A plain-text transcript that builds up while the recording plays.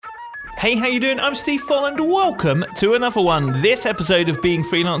Hey, how you doing? I'm Steve Folland. Welcome to another one. This episode of Being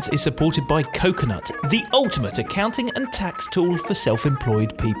Freelance is supported by Coconut, the ultimate accounting and tax tool for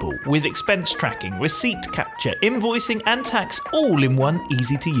self-employed people, with expense tracking, receipt capture, invoicing and tax all in one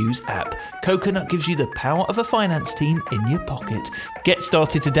easy-to-use app. Coconut gives you the power of a finance team in your pocket. Get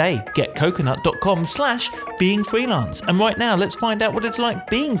started today. Get coconut.com/beingfreelance. And right now, let's find out what it's like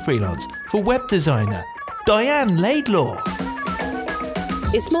being freelance for web designer Diane Laidlaw.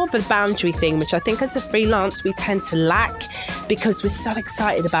 It's more of a boundary thing, which I think as a freelance we tend to lack because we're so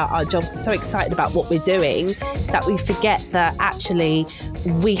excited about our jobs, we're so excited about what we're doing that we forget that actually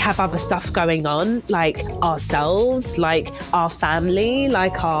we have other stuff going on, like ourselves, like our family,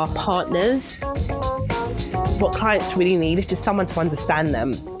 like our partners. What clients really need is just someone to understand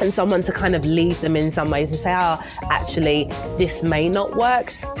them and someone to kind of lead them in some ways and say, actually, this may not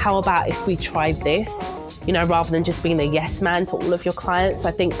work. How about if we tried this? You know, rather than just being a yes man to all of your clients.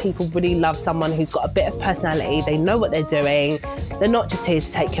 I think people really love someone who's got a bit of personality. They know what they're doing. They're not just here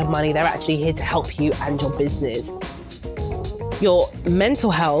to take your money. They're actually here to help you and your business. Your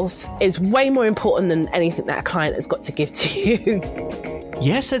mental health is way more important than anything that a client has got to give to you.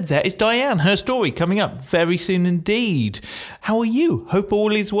 Yes, and there is Diane. Her story coming up very soon indeed. How are you? Hope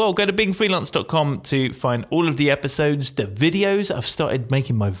all is well. Go to beingfreelance.com to find all of the episodes, the videos. I've started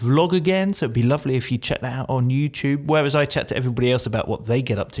making my vlog again, so it'd be lovely if you check that out on YouTube. Whereas I chat to everybody else about what they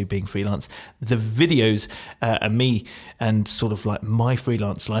get up to being freelance, the videos are me and sort of like my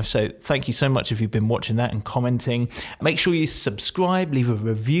freelance life. So thank you so much if you've been watching that and commenting. Make sure you subscribe, leave a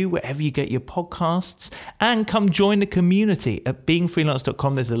review wherever you get your podcasts, and come join the community at beingfreelance.com.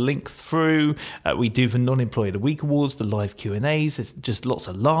 There's a link through. We do the Non-Employee of the Week Awards, the live Q&As. There's just lots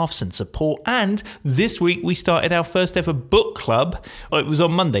of laughs and support. And this week we started our first ever book club. Well, it was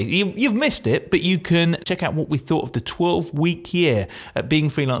on Monday. You've missed it, but you can check out what we thought of the 12-week year at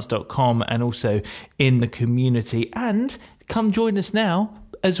beingfreelance.com and also in the community. And come join us now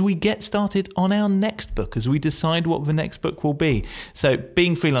as we get started on our next book, as we decide what the next book will be. So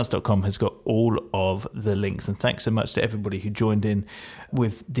beingfreelance.com has got all of the links. And thanks so much to everybody who joined in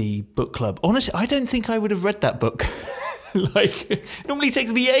with the book club. Honestly, I don't think I would have read that book. It normally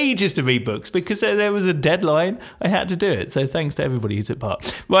takes me ages to read books because there was a deadline. I had to do it. So thanks to everybody who took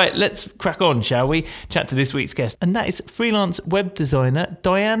part. Right, let's crack on, shall we? Chat to this week's guest. And that is freelance web designer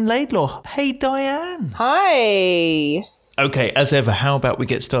Diane Laidlaw. Hey, Diane. Hi. Okay, as ever, how about we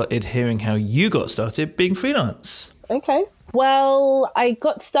get started hearing how you got started being freelance? Okay. Well, I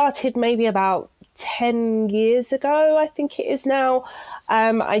got started maybe about 10 years ago, I think it is now.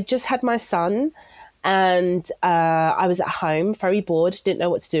 I just had my son and I was at home, very bored, didn't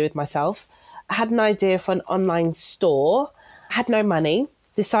know what to do with myself. I had an idea for an online store, had no money,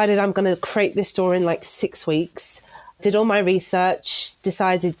 decided I'm going to create this store in like 6 weeks, did all my research,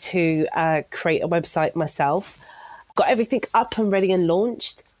 decided to create a website myself. Got everything up and ready and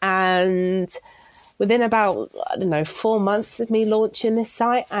launched. And within about, 4 months of me launching this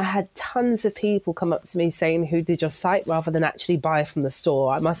site, I had tons of people come up to me saying, who did your site, rather than actually buy from the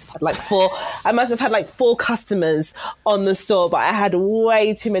store. I must have had like four customers on the store, but I had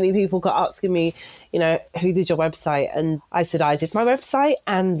way too many people asking me, who did your website? And I said, I did my website.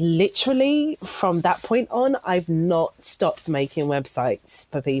 And literally from that point on, I've not stopped making websites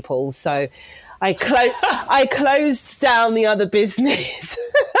for people. So I closed down the other business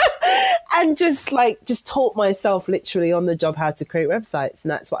and just taught myself literally on the job how to create websites. And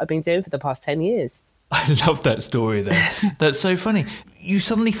that's what I've been doing for the past 10 years. I love that story there. That's so funny. You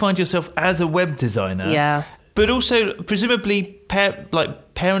suddenly find yourself as a web designer. Yeah. But also presumably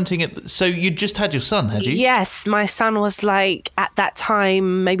parenting it. So you just had your son, had you? Yes. My son was at that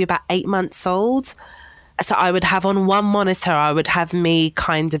time, maybe about 8 months old. So I would have on one monitor, I would have me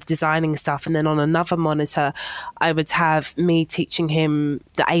kind of designing stuff. And then on another monitor, I would have me teaching him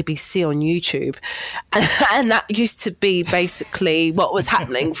the ABC on YouTube. And that used to be basically what was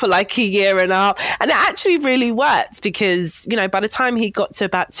happening for like a year and a half. And it actually really worked because, by the time he got to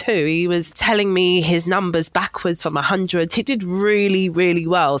about 2, he was telling me his numbers backwards from 100. He did really, really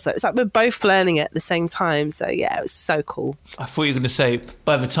well. So it's like we're both learning at the same time. So yeah, it was so cool. I thought you were going to say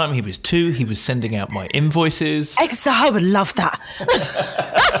by the time he was 2, he was sending out my invoices. I would love that.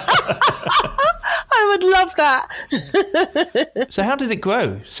 I would love that. So how did it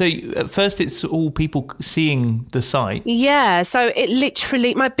grow? So at first it's all people seeing the site. Yeah. So it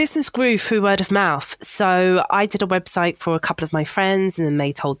literally, my business grew through word of mouth. So I did a website for a couple of my friends and then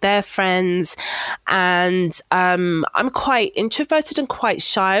they told their friends. And I'm quite introverted and quite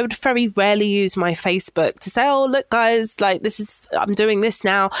shy. I would very rarely use my Facebook to say, oh, look, guys, like I'm doing this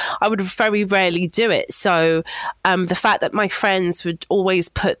now. I would very rarely do it. So the fact that my friends would always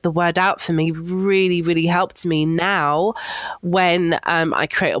put the word out for me really, really helped me. Now, when I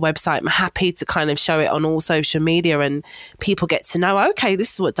create a website, I'm happy to kind of show it on all social media and people get to know, okay,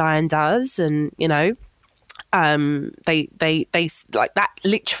 this is what Diane does. And, you know, they like that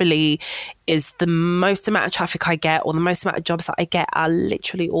literally is the most amount of traffic I get, or the most amount of jobs that I get are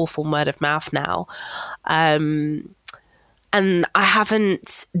literally all from word of mouth now. And I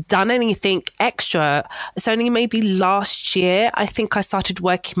haven't done anything extra. It's only maybe last year, I think I started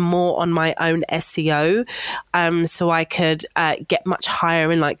working more on my own SEO. So I could get much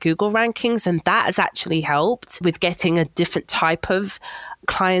higher in like Google rankings. And that has actually helped with getting a different type of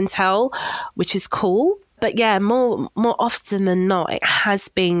clientele, which is cool. But yeah, more often than not, it has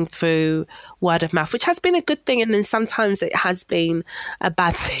been through word of mouth, which has been a good thing. And then sometimes it has been a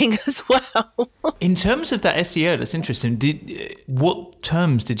bad thing as well. In terms of that SEO, that's interesting. What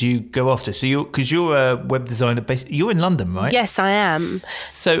terms did you go after? So because you're a web designer, you're in London, right? Yes, I am.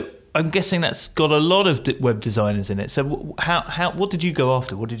 So I'm guessing that's got a lot of web designers in it. So what did you go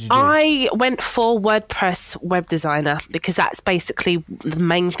after? What did you do? I went for WordPress web designer because that's basically the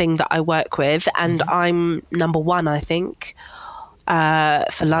main thing that I work with. And I'm number one, I think,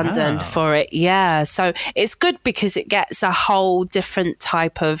 for London for it. Yeah. So it's good because it gets a whole different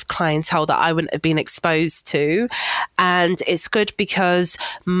type of clientele that I wouldn't have been exposed to. And it's good because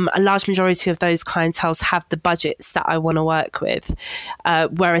a large majority of those clienteles have the budgets that I want to work with.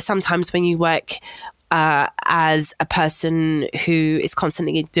 Whereas sometimes when you work as a person who is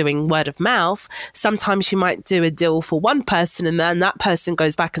constantly doing word of mouth, sometimes you might do a deal for one person and then that person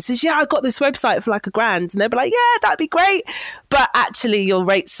goes back and says, yeah, I got this website for like $1,000. And they'll be like, yeah, that'd be great. But actually your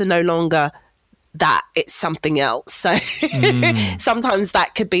rates are no longer that, it's something else. So sometimes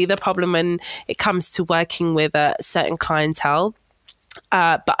that could be the problem when it comes to working with a certain clientele.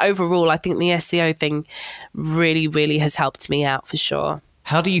 But overall, I think the SEO thing really, really has helped me out for sure.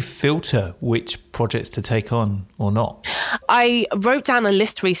 How do you filter which projects to take on or not? I wrote down a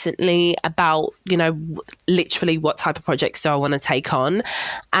list recently about, you know, literally what type of projects do I want to take on.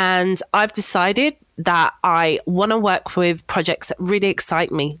 And I've decided that I want to work with projects that really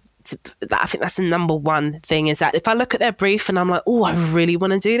excite me. I think that's the number one thing, is that if I look at their brief and I'm like, oh, I really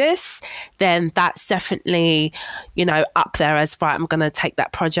want to do this, then that's definitely, you know, up there as, right, I'm going to take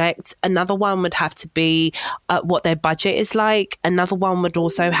that project. Another one would have to be what their budget is like. Another one would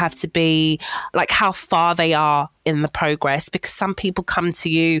also have to be like how far they are in the progress, because some people come to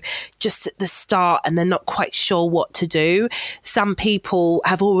you just at the start and they're not quite sure what to do. Some people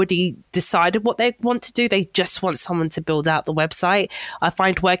have already decided what they want to do. They just want someone to build out the website. I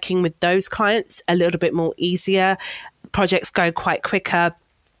find working with those clients a little bit more easier. Projects go quite quicker.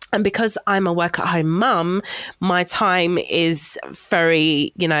 And because I'm a work-at-home mum, my time is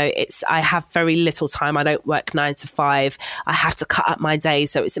very, you know, I have very little time. I don't work 9 to 5. I have to cut up my day.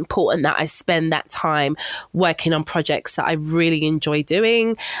 So it's important that I spend that time working on projects that I really enjoy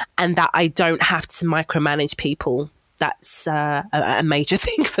doing and that I don't have to micromanage people. That's a major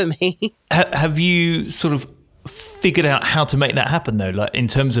thing for me. Have you sort of figured out how to make that happen though, like in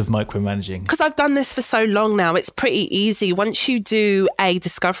terms of micromanaging? Because I've done this for so long now, it's pretty easy. Once you do a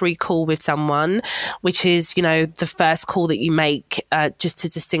discovery call with someone, which is, you know, the first call that you make just to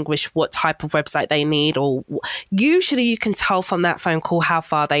distinguish what type of website they need, or usually you can tell from that phone call how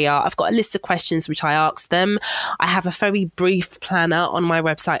far they are. I've got a list of questions which I ask them. I have a very brief planner on my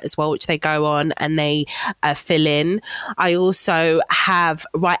website as well, which they go on and they fill in. I also have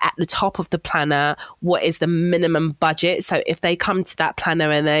right at the top of the planner what is the minimum budget. So if they come to that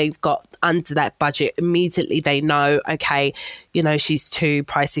planner and they've got under that budget, immediately they know, okay, you know, she's too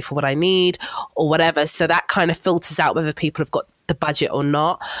pricey for what I need or whatever. So that kind of filters out whether people have got the budget or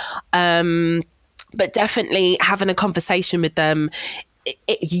not. But definitely having a conversation with them,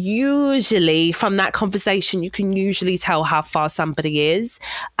 it usually from that conversation, you can usually tell how far somebody is,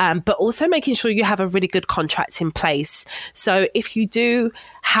 but also making sure you have a really good contract in place. So if you do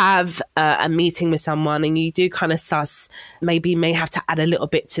have a meeting with someone and you do kind of suss, maybe you may have to add a little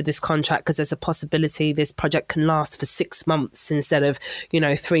bit to this contract because there's a possibility this project can last for 6 months instead of,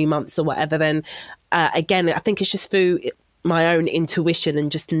 3 months or whatever, then again, I think it's just through my own intuition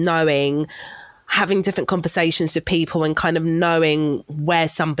and just knowing having different conversations with people and kind of knowing where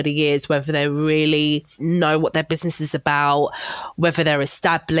somebody is, whether they really know what their business is about, whether they're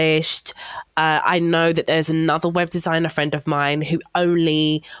established. I know that there's another web designer friend of mine who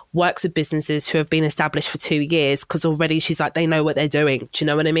only works with businesses who have been established for 2 years, because already she's like, they know what they're doing. Do you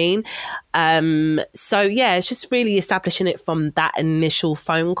know what I mean? So yeah, it's just really establishing it from that initial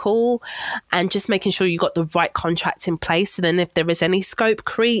phone call and just making sure you got the right contract in place. And then if there is any scope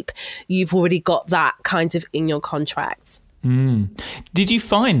creep, you've already got that kind of in your contract. Did you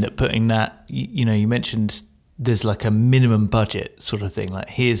find that putting that, you know, you mentioned there's like a minimum budget sort of thing, like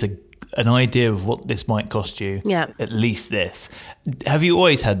here's an idea of what this might cost you, at least this. Have you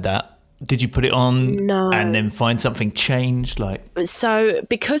always had that? Did you put it on and then find something changed? So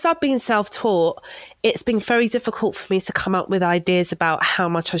because I've been self-taught, it's been very difficult for me to come up with ideas about how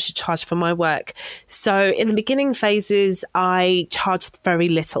much I should charge for my work. So in the beginning phases, I charged very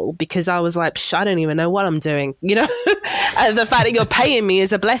little because I was like, I don't even know what I'm doing. You know, the fact that you're paying me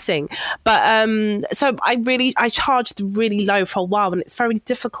is a blessing. But so I charged really low for a while, and it's very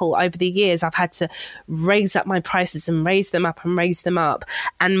difficult over the years. I've had to raise up my prices and raise them up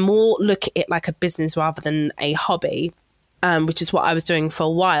and more look at it like a business rather than a hobby. Which is what I was doing for a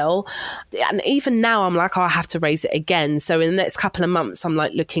while. And even now I'm like, I have to raise it again. So in the next couple of months, I'm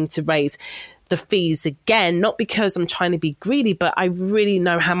like looking to raise the fees again, not because I'm trying to be greedy, but I really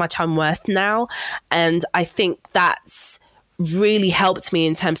know how much I'm worth now. And I think that's really helped me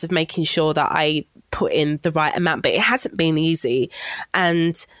in terms of making sure that I put in the right amount, but it hasn't been easy.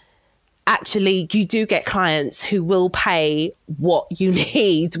 And actually, you do get clients who will pay what you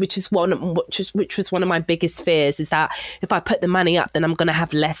need, which was one of my biggest fears, is that if I put the money up, then I'm going to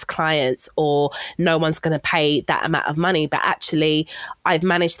have less clients or no one's going to pay that amount of money. But actually, I've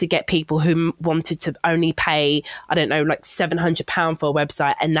managed to get people who wanted to only pay, I don't know, like £700 for a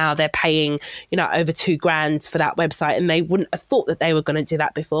website, and now they're paying, you know, over £2,000 for that website, and they wouldn't have thought that they were going to do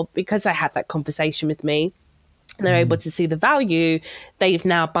that before because they had that conversation with me. And they're able to see the value, they've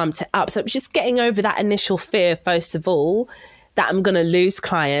now bumped it up. So it's just getting over that initial fear, first of all, that I'm going to lose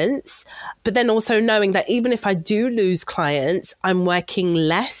clients. But then also knowing that even if I do lose clients, I'm working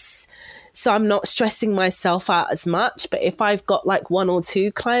less. So I'm not stressing myself out as much. But if I've got like 1 or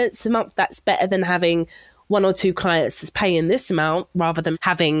 2 clients a month, that's better than having 1 or 2 clients that's paying this amount, rather than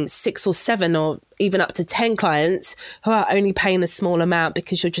having 6 or 7 or even up to 10 clients who are only paying a small amount,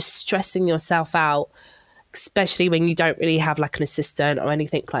 because you're just stressing yourself out. Especially when you don't really have like an assistant or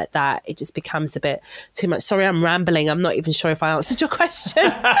anything like that. It just becomes a bit too much. Sorry, I'm rambling. I'm not even sure if I answered your question.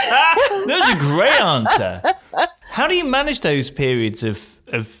 That was a great answer. How do you manage those periods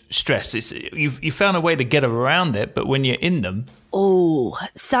of stress? You found a way to get around it, but when you're in them... Oh,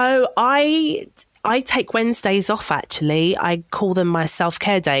 so I take Wednesdays off, actually. I call them my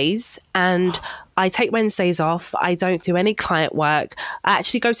self-care days. And I take Wednesdays off. I don't do any client work. I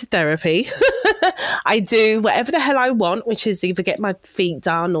actually go to therapy. I do whatever the hell I want, which is either get my feet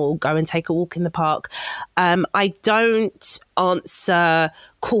done or go and take a walk in the park. I don't answer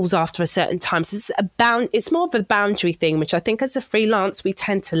calls after a certain time. So it's more of a boundary thing, which I think as a freelance, we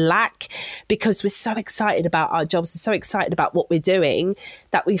tend to lack, because we're so excited about our jobs. We're so excited about what we're doing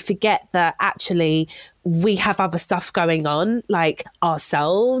that we forget that actually we have other stuff going on, like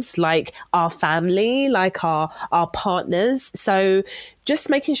ourselves, like our family, like our partners. So just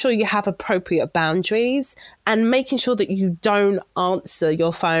making sure you have appropriate boundaries and making sure that you don't answer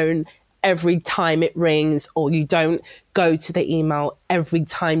your phone every time it rings, or you don't go to the email every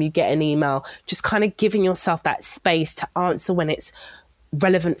time you get an email. Just kind of giving yourself that space to answer when it's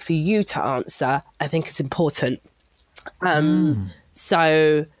relevant for you to answer, I think is important.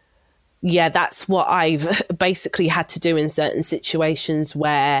 So yeah, that's what I've basically had to do in certain situations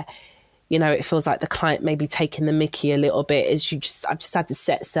where, you know, it feels like the client may be taking the mickey a little bit. I've just had to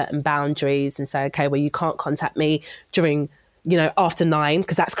set certain boundaries and say, okay, well, you can't contact me during, you know, after 9,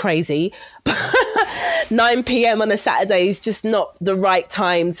 because that's crazy. 9 p.m. on a Saturday is just not the right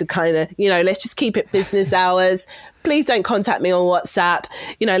time to kind of, you know, let's just keep it business hours. Please don't contact me on WhatsApp.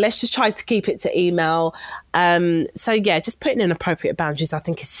 You know, let's just try to keep it to email. So yeah, just putting in appropriate boundaries, I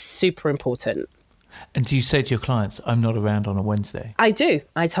think, is super important. And do you say to your clients, I'm not around on a Wednesday? I do.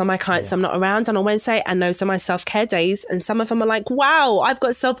 I tell my clients I'm not around on a Wednesday, and those are my self-care days. And some of them are like, wow, I've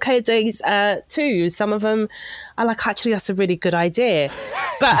got self-care days too. Some of them are like, actually, that's a really good idea.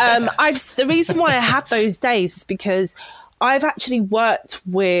 But the reason why I have those days is because I've actually worked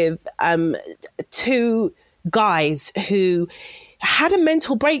with 2 guys who had a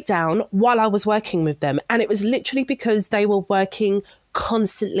mental breakdown while I was working with them. And it was literally because they were working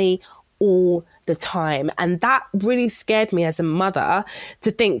constantly all the time. And that really scared me as a mother,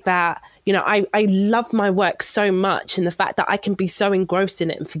 to think that, you know, I love my work so much, and the fact that I can be so engrossed in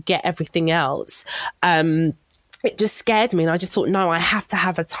it and forget everything else. It just scared me. And I just thought, no, I have to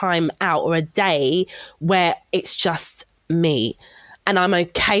have a time out or a day where it's just me. And I'm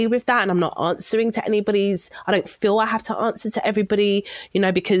okay with that. And I'm not answering to I don't feel I have to answer to everybody, you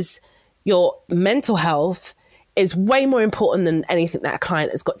know, because your mental health is way more important than anything that a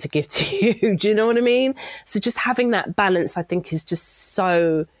client has got to give to you. Do you know what I mean? So just having that balance, I think, is just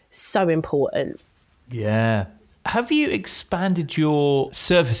so important. Yeah. Have you expanded your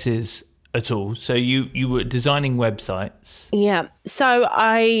services at all? So you were designing websites. Yeah. So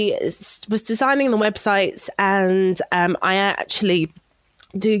I was designing the websites, and I actually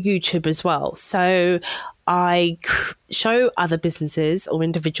do YouTube as well. So I show other businesses or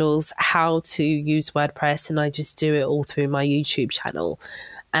individuals how to use WordPress, and I just do it all through my YouTube channel.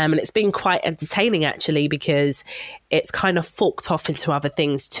 And it's been quite entertaining, actually, because it's kind of forked off into other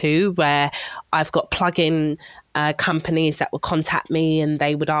things too, where I've got plugin companies that will contact me, and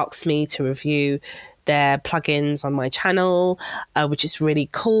they would ask me to review their plugins on my channel, which is really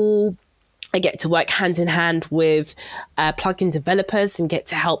cool. I get to work hand in hand with plugin developers and get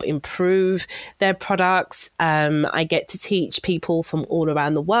to help improve their products. I get to teach people from all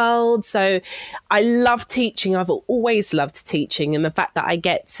around the world. So I love teaching. I've always loved teaching. And the fact that I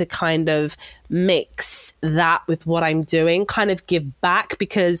get to kind of mix that with what I'm doing, kind of give back,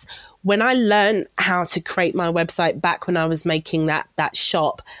 because when I learned how to create my website back when I was making that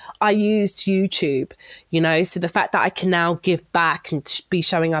shop, I used YouTube, you know, so the fact that I can now give back and be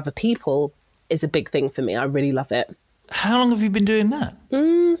showing other people is a big thing for me. I really love it. How long have you been doing that?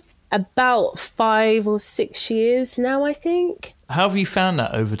 About 5 or 6 years now, I think. How have you found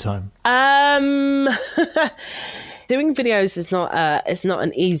that over time? Doing videos is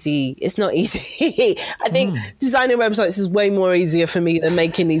not easy. I think designing websites is way more easier for me than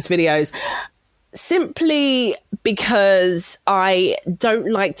making these videos. Simply because I don't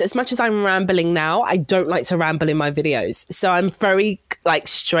like to, as much as I'm rambling now, I don't like to ramble in my videos. So I'm very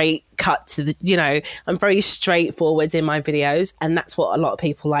straight cut to the, you know, I'm very straightforward in my videos, and that's what a lot of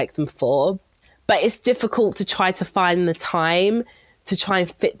people like them for. But it's difficult to try to find the time to try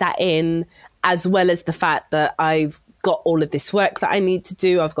and fit that in, as well as the fact that I've got all of this work that I need to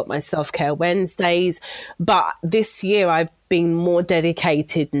do. I've got my self-care Wednesdays. But this year I've been more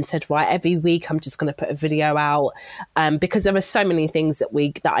dedicated and said, right, every week I'm just going to put a video out, because there are so many things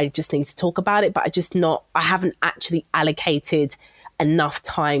that I just need to talk about it, but I haven't actually allocated enough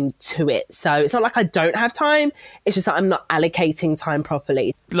time to it. So it's not like I don't have time. It's just that I'm not allocating time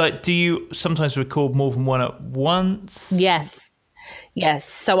properly. Like, do you sometimes record more than one at once? Yes.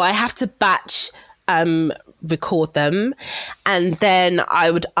 So I have to batch record them, and then I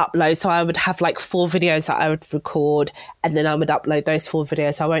would upload. So I would have 4 videos that I would record, and then I would upload those 4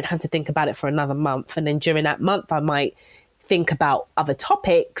 videos. So I won't have to think about it for another month. And then during that month, I might think about other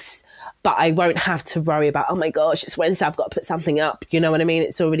topics, but I won't have to worry about, oh my gosh, it's Wednesday, I've got to put something up. You know what I mean?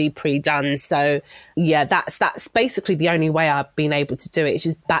 It's already pre-done. So yeah, that's basically the only way I've been able to do it. It's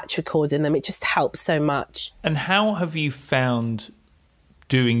just batch recording them. It just helps so much. And how have you found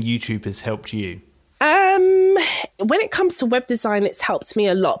doing YouTube has helped you? When it comes to web design, it's helped me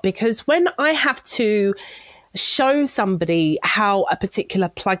a lot, because when I have to show somebody how a particular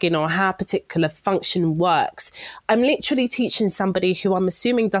plugin or how a particular function works, I'm literally teaching somebody who I'm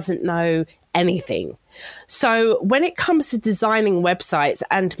assuming doesn't know anything. So when it comes to designing websites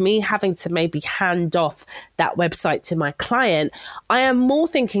and me having to maybe hand off that website to my client, I am more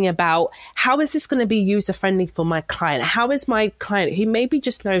thinking about, how is this going to be user friendly for my client? How is my client, who maybe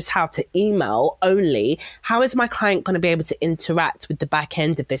just knows how to email only, how is my client going to be able to interact with the back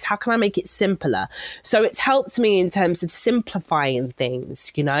end of this? How can I make it simpler? So it's helped me in terms of simplifying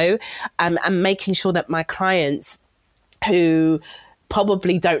things, you know, and making sure that my clients who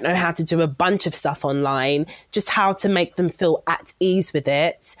probably don't know how to do a bunch of stuff online, just how to make them feel at ease with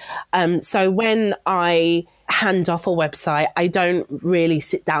it. So when I hand off a website, I don't really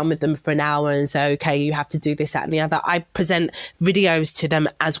sit down with them for an hour and say, okay, you have to do this, that, and the other. I present videos to them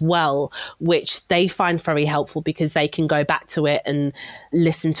as well, which they find very helpful, because they can go back to it and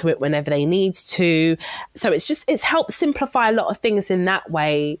listen to it whenever they need to. So it's helped simplify a lot of things in that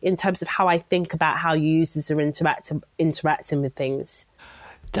way, in terms of how I think about how users are interacting with things.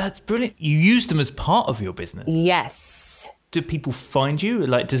 That's brilliant. You use them as part of your business. Yes. do people find you?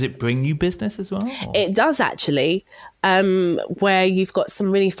 Like, does it bring you business as well? Or? It does, actually, where you've got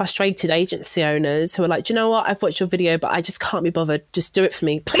some really frustrated agency owners who are like, do you know what? I've watched your video, but I just can't be bothered. Just do it for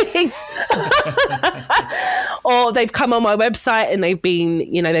me, please. Or they've come on my website and they've been,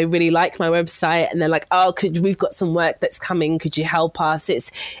 you know, they really like my website and they're like, oh, we've got some work that's coming. Could you help us?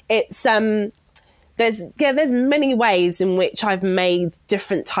 There's many ways in which I've made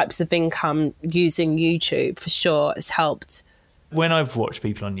different types of income using YouTube, for sure. It's helped. When I've watched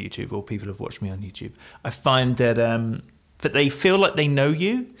people on YouTube, or people have watched me on YouTube, I find that that they feel like they know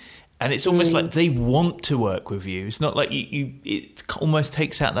you, and it's almost like they want to work with you. It's not like it almost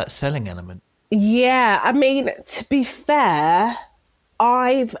takes out that selling element. Yeah, I mean, to be fair,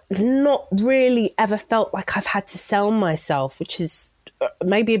 I've not really ever felt like I've had to sell myself, which is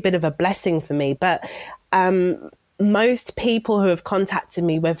maybe a bit of a blessing for me. But most people who have contacted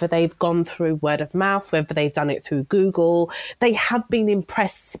me, whether they've gone through word of mouth, whether they've done it through Google, they have been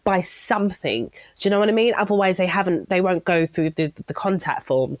impressed by something. Do you know what I mean? Otherwise, they won't go through the contact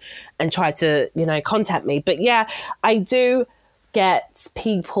form and try to, you know, contact me. But yeah, I do get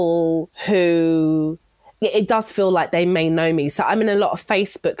people who, it does feel like they may know me. So I'm in a lot of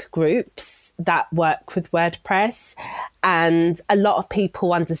Facebook groups that work with WordPress, and a lot of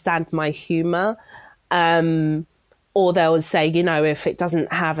people understand my humour. Or they'll say, you know, if it doesn't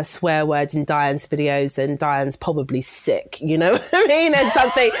have a swear word in Diane's videos, then Diane's probably sick. You know what I mean?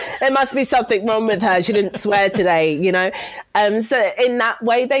 There must be something wrong with her. She didn't swear today, you know? So in that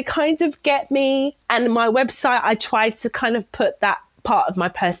way, they kind of get me. And my website, I try to kind of put that part of my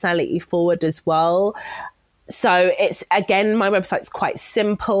personality forward as well. So it's, again, my website's quite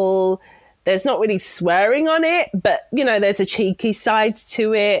simple. There's not really swearing on it, but, you know, there's a cheeky side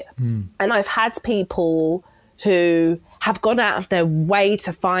to it. And I've had people who have gone out of their way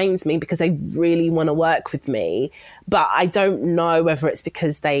to find me because they really want to work with me. But I don't know whether it's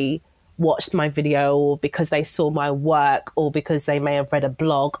because they watched my video or because they saw my work or because they may have read a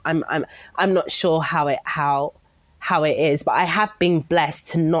blog. I'm not sure how it is, but I have been blessed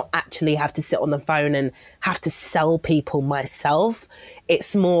to not actually have to sit on the phone and have to sell people myself.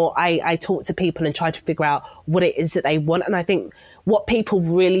 It's more, I talk to people and try to figure out what it is that they want. And I think what people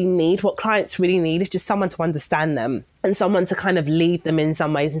really need, what clients really need, is just someone to understand them and someone to kind of lead them in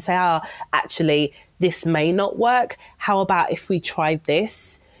some ways and say, oh, actually, this may not work. How about if we try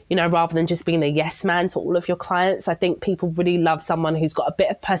this? You know, rather than just being a yes man to all of your clients. I think people really love someone who's got a bit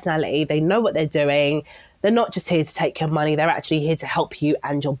of personality. They know what they're doing. They're not just here to take your money. They're actually here to help you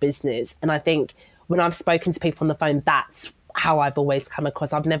and your business. And I think when I've spoken to people on the phone, that's how I've always come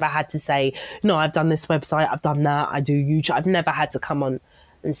across. I've never had to say, no, I've done this website, I've done that, I do YouTube. I've never had to come on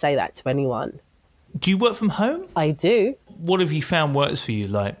and say that to anyone. Do you work from home? I do. What have you found works for you,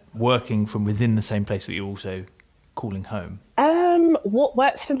 like working from within the same place that you're also calling home? What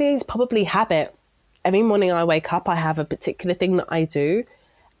works for me is probably habit. Every morning I wake up, I have a particular thing that I do,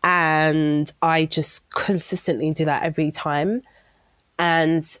 and I just consistently do that every time.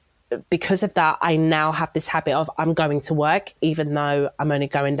 And because of that, I now have this habit of I'm going to work, even though I'm only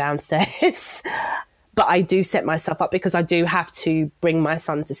going downstairs. But I do set myself up because I do have to bring my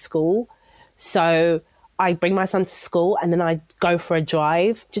son to school. So I bring my son to school and then I go for a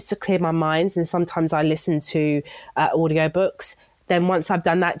drive just to clear my mind. And sometimes I listen to audiobooks. Then once I've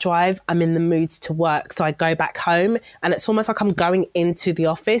done that drive, I'm in the mood to work. So I go back home and it's almost like I'm going into the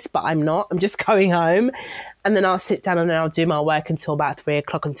office, but I'm not. I'm just going home. And then I'll sit down and then I'll do my work until about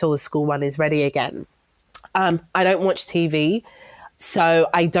 3:00 until the school run is ready again. I don't watch TV, so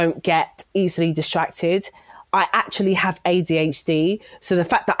I don't get easily distracted. I actually have ADHD. So the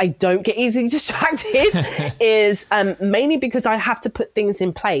fact that I don't get easily distracted is mainly because I have to put things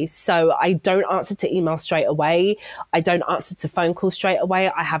in place. So I don't answer to email straight away. I don't answer to phone calls straight away.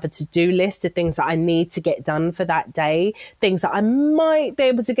 I have a to-do list of things that I need to get done for that day, things that I might be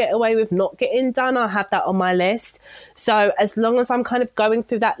able to get away with not getting done. I have that on my list. So as long as I'm kind of going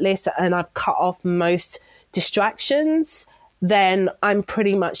through that list and I've cut off most distractions, then I'm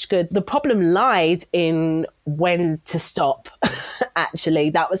pretty much good. The problem lied in when to stop, actually.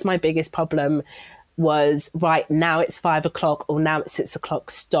 That was my biggest problem, was right, now it's 5:00 or now it's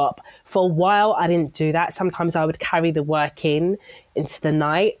 6:00, stop. For a while, I didn't do that. Sometimes I would carry the work into the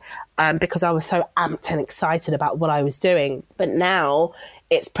night because I was so amped and excited about what I was doing. But now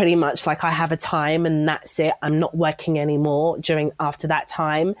it's pretty much like I have a time and that's it. I'm not working anymore after that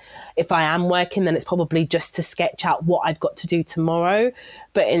time. If I am working, then it's probably just to sketch out what I've got to do tomorrow.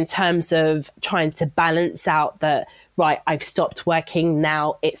 But in terms of trying to balance out that, right, I've stopped working.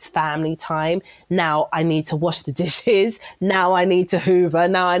 Now it's family time. Now I need to wash the dishes. Now I need to hoover.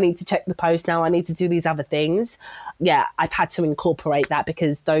 Now I need to check the post. Now I need to do these other things. Yeah, I've had to incorporate that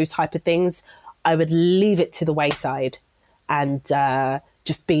because those type of things, I would leave it to the wayside and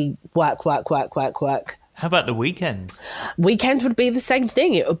just be work. How about the weekend? Weekend would be the same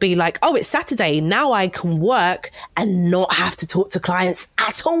thing. It would be like, oh, it's Saturday. Now I can work and not have to talk to clients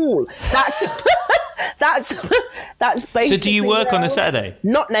at all. That's basically. So do you work on a Saturday?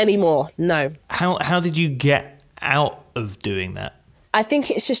 Not anymore, no. How did you get out of doing that? I think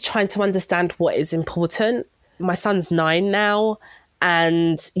it's just trying to understand what is important. My son's 9 now,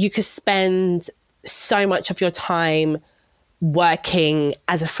 and you could spend so much of your time working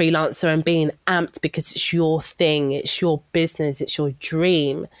as a freelancer and being amped because it's your thing, it's your business, it's your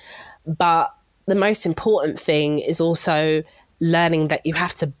dream. But the most important thing is also learning that you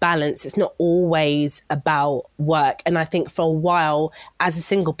have to balance. It's not always about work. And I think for a while, as a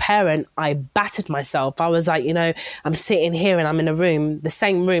single parent, I battered myself. I was like, I'm sitting here and I'm in a room, the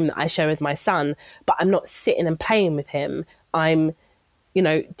same room that I share with my son, but I'm not sitting and playing with him. I'm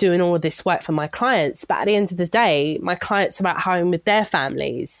doing all of this work for my clients. But at the end of the day, my clients are at home with their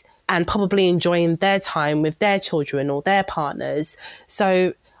families and probably enjoying their time with their children or their partners.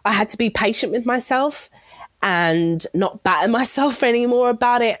 So I had to be patient with myself and not batter myself anymore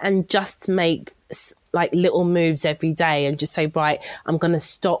about it, and just make like little moves every day and just say, right, I'm going to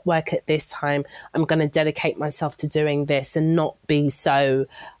stop work at this time. I'm going to dedicate myself to doing this and not be so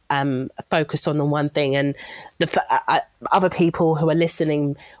focused on the one thing. And other people who are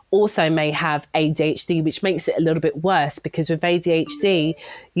listening also may have ADHD, which makes it a little bit worse, because with ADHD,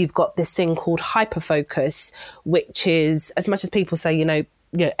 you've got this thing called hyperfocus, which is, as much as people say,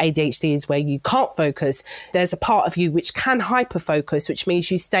 ADHD is where you can't focus, there's a part of you which can hyperfocus, which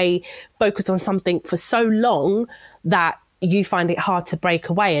means you stay focused on something for so long that you find it hard to break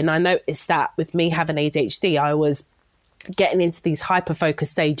away. And I noticed that with me having ADHD, I was getting into these hyperfocus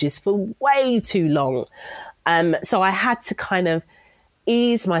stages for way too long. So I had to kind of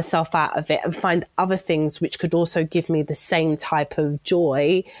ease myself out of it and find other things which could also give me the same type of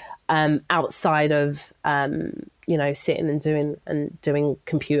joy outside of, sitting and doing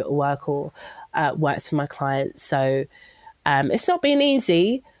computer work or works for my clients. So it's not been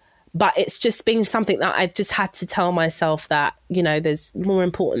easy, but it's just been something that I've just had to tell myself that, there's more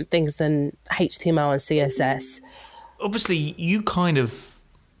important things than HTML and CSS. Obviously, you kind of,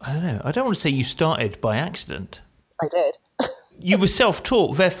 I don't want to say you started by accident. I did. You were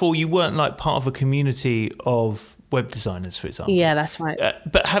self-taught, therefore you weren't like part of a community of web designers, for example. Yeah, that's right.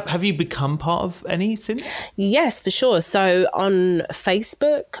 But have you become part of any since? Yes, for sure. So on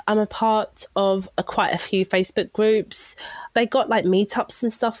Facebook, I'm a part of quite a few Facebook groups. They got like meetups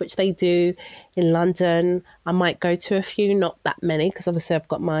and stuff, which they do in London. I might go to a few, not that many, because obviously I've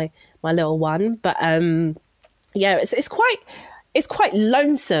got my little one. But yeah, it's quite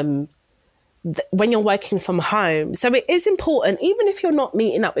lonesome when you're working from home. So it is important, even if you're not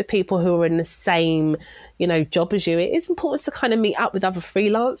meeting up with people who are in the same, job as you, it is important to kind of meet up with other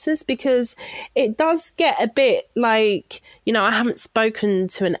freelancers, because it does get a bit like, I haven't spoken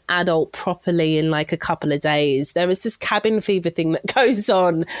to an adult properly in like a couple of days. There is this cabin fever thing that goes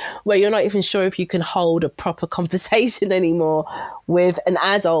on where you're not even sure if you can hold a proper conversation anymore with an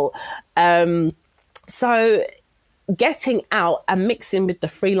adult. So getting out and mixing with the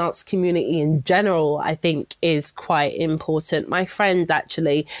freelance community in general, I think, is quite important. My friend,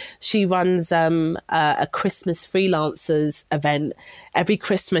 actually, she runs a Christmas freelancers event. Every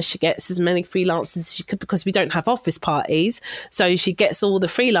Christmas, she gets as many freelancers as she could, because we don't have office parties. So she gets all the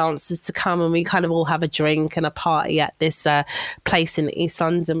freelancers to come, and we kind of all have a drink and a party at this place in East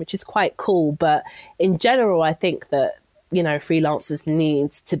London, which is quite cool. But in general, I think that freelancers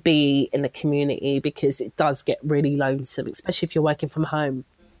need to be in the community, because it does get really lonesome, especially if you're working from home.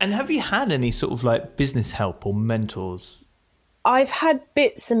 And have you had any sort of like business help or mentors? I've had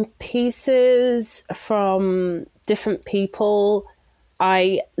bits and pieces from different people.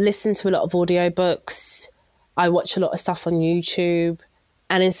 I listen to a lot of audiobooks. I watch a lot of stuff on YouTube.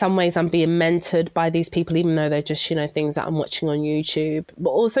 And in some ways, I'm being mentored by these people, even though they're just, things that I'm watching on YouTube.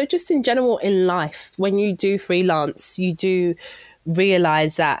 But also just in general in life, when you do freelance, you do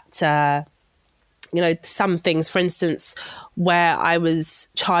realize that, some things, for instance, where I was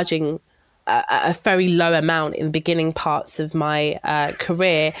charging a very low amount in the beginning parts of my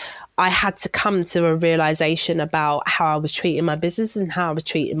career, I had to come to a realization about how I was treating my business and how I was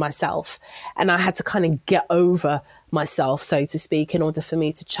treating myself. And I had to kind of get over myself, so to speak, in order for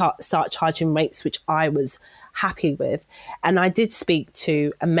me to start charging rates which I was happy with. And I did speak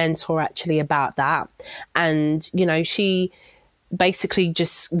to a mentor actually about that. And, you know, she basically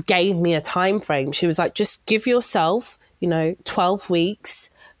just gave me a time frame. She was like, just give yourself, 12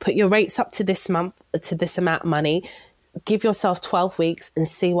 weeks, put your rates up to this month, to this amount of money, give yourself 12 weeks and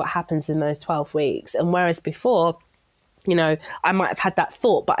see what happens in those 12 weeks. And whereas before, I might have had that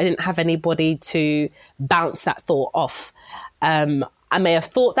thought, but I didn't have anybody to bounce that thought off. I may have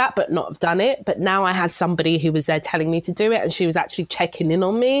thought that, but not have done it. But now I had somebody who was there telling me to do it, and she was actually checking in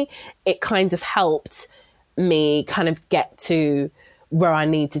on me. It kind of helped me kind of get to where I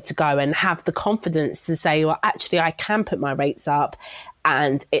needed to go and have the confidence to say, well, actually, I can put my rates up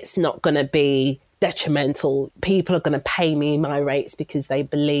and it's not going to be detrimental. People are going to pay me my rates because they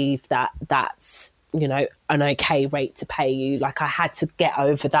believe that that's, an okay rate to pay you. Like, I had to get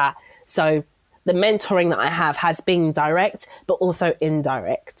over that. So the mentoring that I have has been direct, but also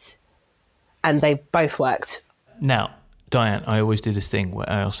indirect. And they've both worked. Now, Diane, I always do this thing where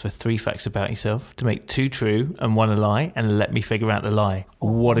I ask for 3 facts about yourself to make 2 true and 1 a lie, and let me figure out the lie.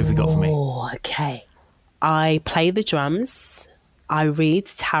 What have you got for me? Oh, okay. I play the drums. I read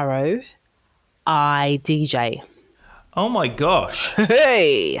tarot. I DJ. Oh my gosh.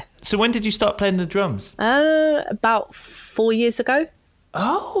 Hey! So when did you start playing the drums? About 4 years ago.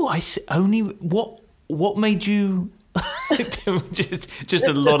 Oh, I see. Only what made you just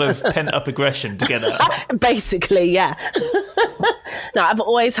a lot of pent up aggression to get that? Basically, yeah. No, I've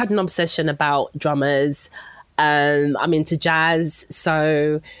always had an obsession about drummers. I'm into jazz,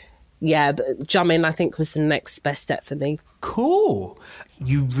 so yeah, but drumming I think was the next best step for me. Cool.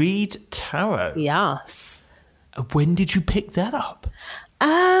 You read tarot? Yes. When did you pick that up?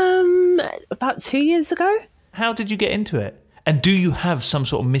 About 2 years ago. How did you get into it? And do you have some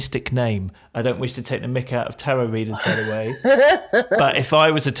sort of mystic name? I don't wish to take the mick out of tarot readers, by the way. But if I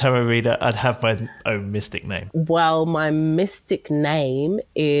was a tarot reader, I'd have my own mystic name. Well, my mystic name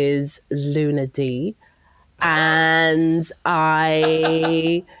is Luna D. And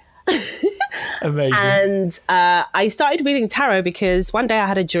I... Amazing. And I started reading tarot because one day I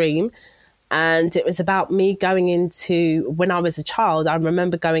had a dream. And it was about me going into, when I was a child, I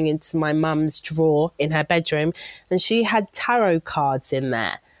remember going into my mum's drawer in her bedroom and she had tarot cards in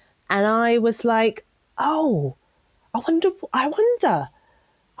there. And I was like, oh, I wonder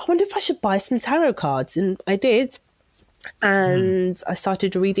if I should buy some tarot cards. And I did. And I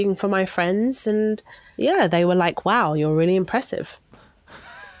started reading for my friends. And yeah, they were like, wow, you're really impressive.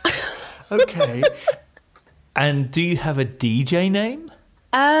 Okay. And do you have a DJ name?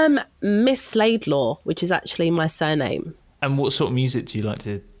 Miss Laidlaw, which is actually my surname. And what sort of music do you like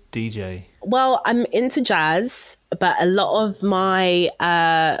to DJ? Well, I'm into jazz, but a lot of my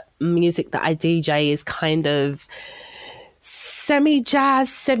music that I DJ is kind of semi-jazz,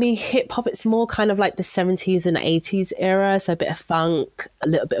 semi-hip-hop. It's more kind of like the 70s and 80s era, so a bit of funk, a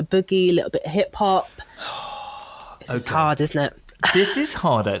little bit of boogie, a little bit of hip-hop. It's hard, isn't it? This is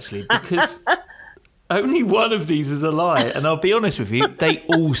hard, actually, because... Only one of these is a lie, and I'll be honest with you, they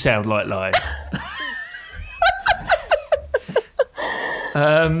all sound like lies.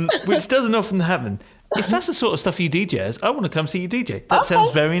 Which doesn't often happen. If that's the sort of stuff you DJ as, I want to come see you DJ. That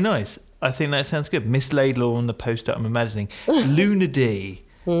sounds very nice. I think that sounds good. Miss Laidlaw on the poster, I'm imagining. Luna D.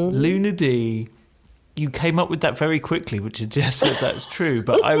 Luna D. You came up with that very quickly, which suggests that that's true.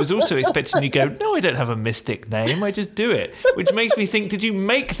 But I was also expecting you to go, no, I don't have a mystic name. I just do it. Which makes me think, did you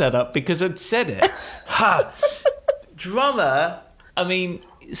make that up because I'd said it? Ha! Drummer, I mean,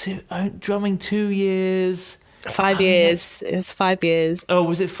 drumming 2 years. 5 years. It was 5 years. Oh,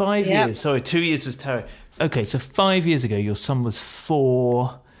 was it 5 years? Sorry, 2 years was tarot. Okay, so 5 years ago, your son was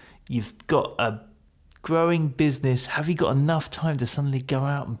 4. You've got a growing business. Have you got enough time to suddenly go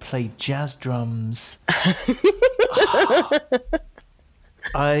out and play jazz drums?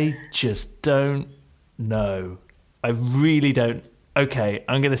 I just don't know. I really don't. Okay,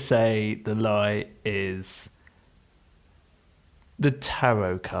 I'm going to say the lie is the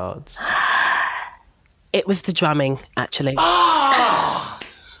tarot cards. It was the drumming, actually. I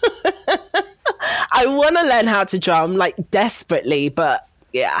want to learn how to drum, like, desperately, but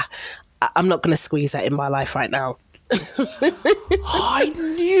yeah, I'm not going to squeeze that in my life right now. I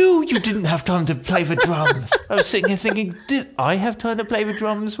knew you didn't have time to play the drums. I was sitting here thinking, did I have time to play the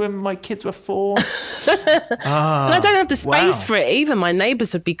drums when my kids were 4? And I don't have the space for it either. My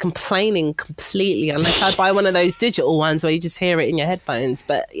neighbours would be complaining completely unless I buy one of those digital ones where you just hear it in your headphones.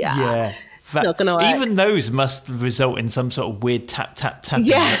 But yeah. Not gonna work. Even those must result in some sort of weird tap, tapping,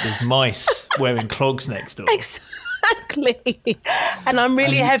 like there's mice wearing clogs next door. Exactly. And I'm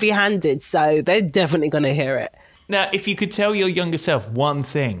really heavy-handed, so they're definitely going to hear it. Now, if you could tell your younger self one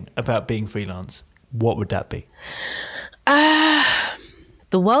thing about being freelance, what would that be?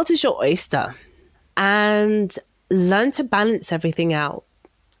 The world is your oyster, and learn to balance everything out.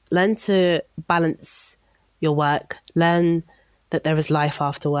 Learn to balance your work. Learn that there is life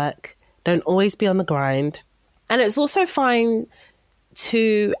after work. Don't always be on the grind. And it's also fine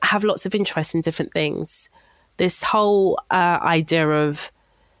to have lots of interest in different things. This whole idea of,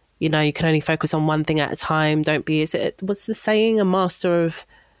 you know, you can only focus on one thing at a time. Don't be, what's the saying? A master of...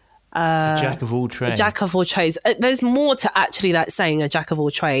 a jack of all trades. A jack of all trades. There's more to actually that saying, a jack of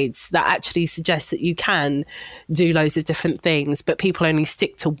all trades, that actually suggests that you can do loads of different things, but people only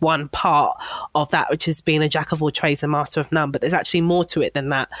stick to one part of that, which is being a jack of all trades and master of none. But there's actually more to it than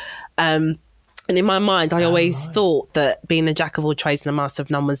that. And in my mind, I always thought that being a jack of all trades and a master of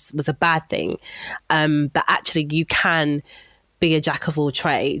none was a bad thing. But actually, you can be a jack of all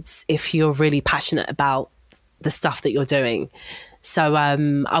trades if you're really passionate about the stuff that you're doing. So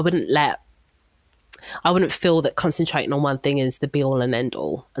I wouldn't feel that concentrating on one thing is the be all and end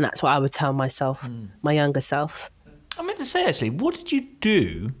all. And that's what I would tell myself, my younger self. I meant to say, actually, what did you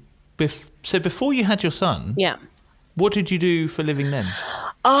do? So before you had your son, what did you do for a living then?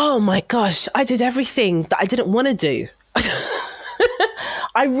 Oh my gosh, I did everything that I didn't want to do.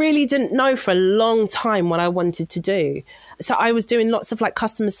 I really didn't know for a long time what I wanted to do. So I was doing lots of like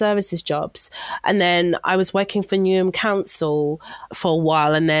customer services jobs. And then I was working for Newham Council for a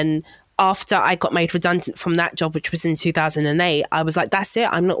while. And then after I got made redundant from that job, which was in 2008, I was like, that's it.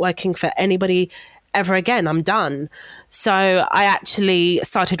 I'm not working for anybody ever again. I'm done. So I actually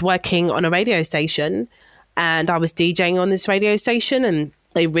started working on a radio station, and I was DJing on this radio station, and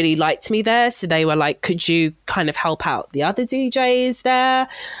they really liked me there. So they were like, could you kind of help out the other DJs there?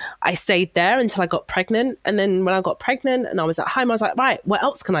 I stayed there until I got pregnant. And then when I got pregnant and I was at home, I was like, right, what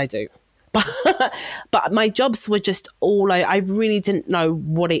else can I do? But my jobs were just all, I really didn't know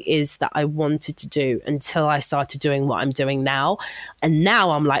what it is that I wanted to do until I started doing what I'm doing now. And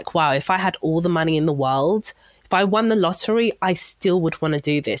now I'm like, wow, if I had all the money in the world, if I won the lottery, I still would want to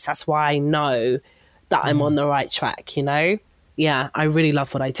do this. That's why I know that I'm on the right track, you know? Yeah, I really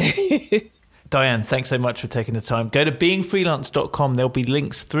love what I do. Diane, thanks so much for taking the time. Go to beingfreelance.com. There'll be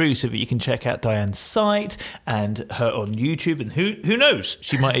links through so that you can check out Diane's site and her on YouTube. And who knows,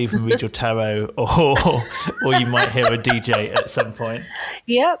 she might even read your tarot, or you might hear a DJ at some point.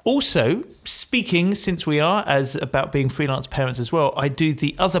 Yep. Also, speaking, since we are about being freelance parents as well, I do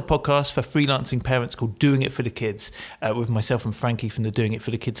the other podcast for freelancing parents called Doing It for the Kids with myself and Frankie from the Doing It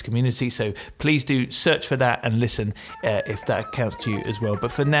for the Kids community. So please do search for that and listen if that counts to you as well.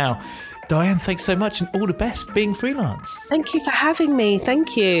 But for now, Diane, thanks so much and all the best being freelance. Thank you for having me.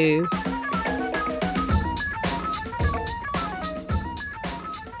 Thank you.